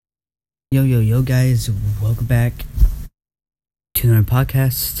Yo, guys, welcome back to another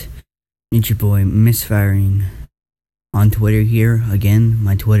podcast. It's your boy, Misfiring, on Twitter here. Again,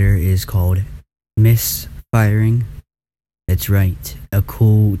 my Twitter is called Misfiring. That's right, a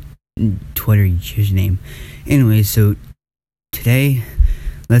cool Twitter username. Anyway, so today,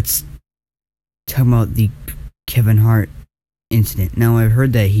 let's talk about the Kevin Hart incident. Now, I've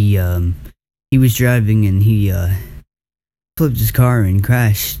heard that he was driving and he flipped his car and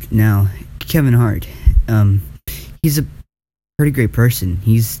crashed. Now, Kevin Hart, he's a pretty great person.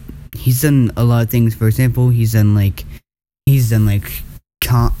 He's done a lot of things. For example, he's done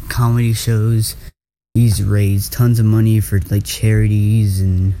comedy shows. He's raised tons of money for charities,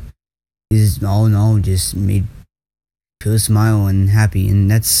 and he's all in all just made people smile and happy.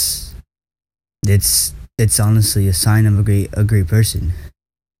 And that's honestly a sign of a great person.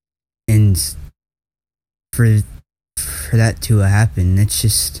 And for that to happen, it's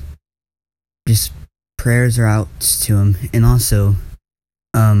just prayers are out to him. And also,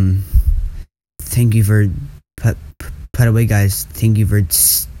 thank you for, by the way, guys, thank you for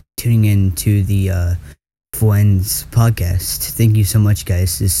tuning in to the Full Ends podcast. Thank you so much,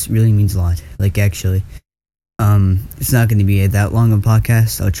 guys. This really means a lot. Actually, it's not going to be that long of a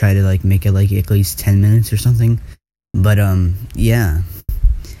podcast. I'll try to make it at least 10 minutes or something. But yeah.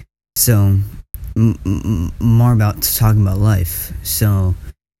 So more about talking about life. So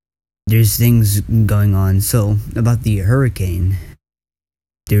there's things going on. So about the hurricane,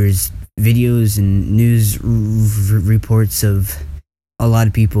 there's videos and news reports of a lot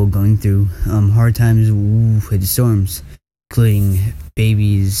of people going through hard times with storms, including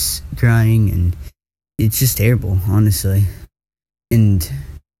babies crying, and it's just terrible, honestly. And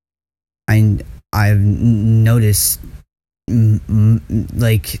I've noticed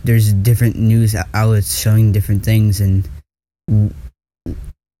there's different news outlets showing different things. And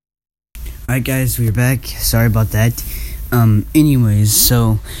alright, guys, we're back. Sorry about that. Anyways,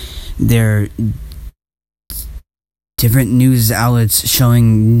 so there are different news outlets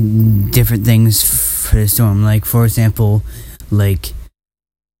showing different things for the storm. For example,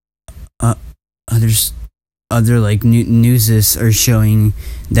 other newses are showing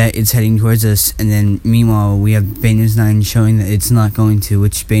that it's heading towards us, and then meanwhile we have Bay News 9 showing that it's not going to,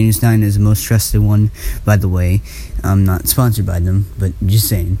 which Bay News 9 is the most trusted one, by the way. I'm not sponsored by them, but just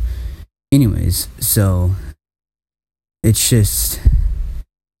saying. Anyways, so it's just,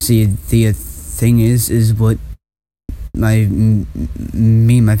 see, the thing is what me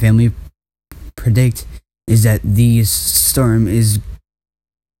and my family predict is that the storm is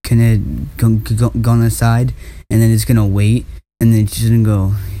gonna go on the side, and then it's gonna wait, and then it's just gonna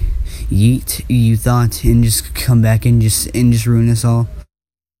go yeet, you thought, and just come back and just ruin us all.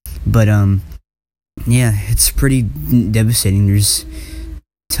 But yeah, it's pretty devastating. There's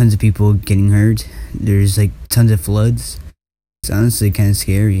tons of people getting hurt. There's tons of floods. It's honestly kind of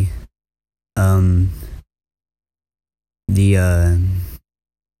scary. And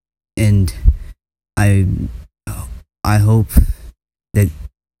I hope that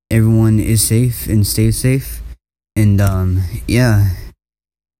everyone is safe and stays safe. And yeah.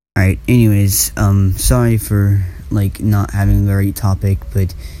 Alright, anyways, sorry for not having a great topic,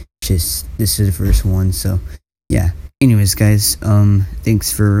 but just this is the first one, so yeah. Anyways, guys,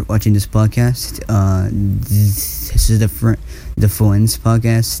 thanks for watching this podcast. This is the Full Ends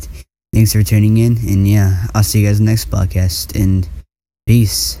podcast. Thanks for tuning in, and yeah, I'll see you guys in the next podcast, and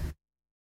peace.